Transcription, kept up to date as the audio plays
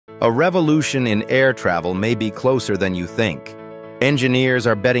A revolution in air travel may be closer than you think. Engineers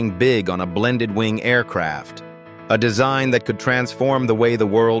are betting big on a blended-wing aircraft, a design that could transform the way the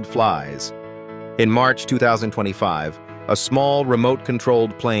world flies. In March 2025, a small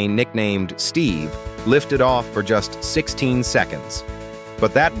remote-controlled plane nicknamed Steve lifted off for just 16 seconds.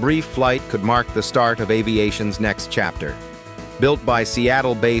 But that brief flight could mark the start of aviation's next chapter. Built by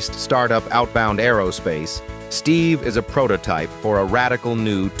Seattle-based startup Outbound Aerospace, Steve is a prototype for a radical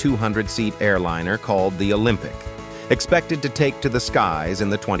new 200-seat airliner called the Olympic, expected to take to the skies in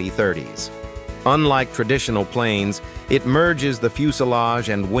the 2030s. Unlike traditional planes, it merges the fuselage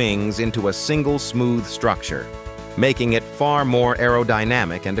and wings into a single smooth structure, making it far more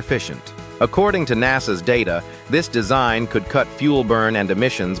aerodynamic and efficient. According to NASA's data, this design could cut fuel burn and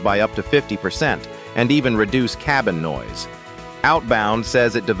emissions by up to 50% and even reduce cabin noise. Outbound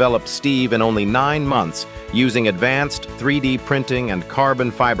says it developed Steve in only 9 months using advanced 3D printing and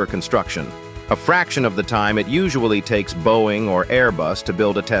carbon fiber construction, a fraction of the time it usually takes Boeing or Airbus to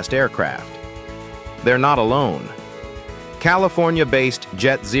build a test aircraft. They're not alone. California-based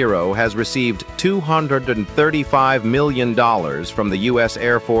JetZero has received $235 million from the U.S.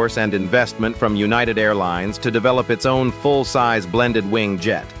 Air Force and investment from United Airlines to develop its own full-size blended-wing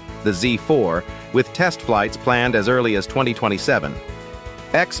jet, the Z4, with test flights planned as early as 2027.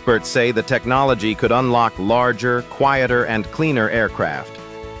 Experts say the technology could unlock larger, quieter, and cleaner aircraft.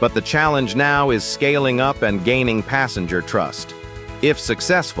 But the challenge now is scaling up and gaining passenger trust. If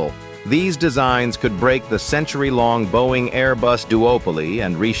successful, these designs could break the century-long Boeing-Airbus duopoly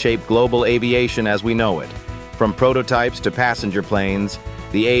and reshape global aviation as we know it. From prototypes to passenger planes,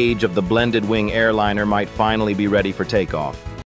 the age of the blended-wing airliner might finally be ready for takeoff.